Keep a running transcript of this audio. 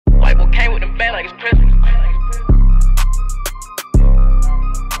like it's Christmas.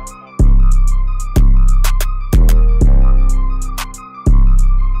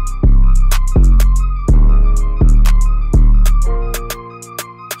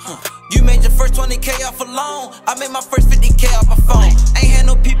 You made your first 20K off a loan. I made my first 50K off my phone. Ain't had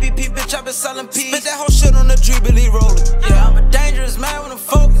no PPP, bitch, I been selling P. Spit that whole shit on the Jubilee roller. Yeah, I'm a dangerous man when I'm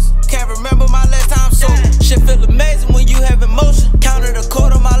focused. Can't remember my last time sober. Shit feel amazing when you have emotion. Counted a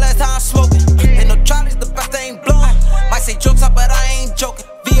quarter my last time smoking. Ain't no Charlies, the best they ain't blowing. Might say jokes out, but I ain't joking.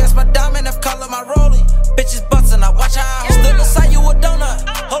 VS my diamond, F color my rolling. Bitches bustin', I watch how I still inside you a donut.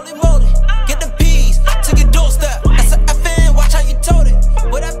 Holy moly, get the peas to your doorstep. That's a FN, watch how you told it.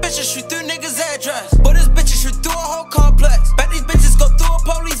 With that bitch, shoot through niggas' address. But this bitch shoot through a whole complex. Bet these bitches go through a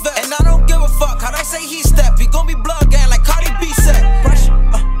police vest. And I don't give a fuck how they say he step. He gon' be blood gang like Cardi B said. Pressure,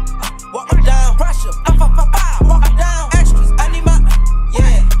 walk it down. Pressure, walk it down. Extras, I need my,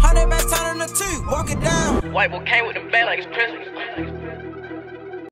 yeah. 100 bags turn on the 2, walk it down. White boy came with the bag like it's Christmas.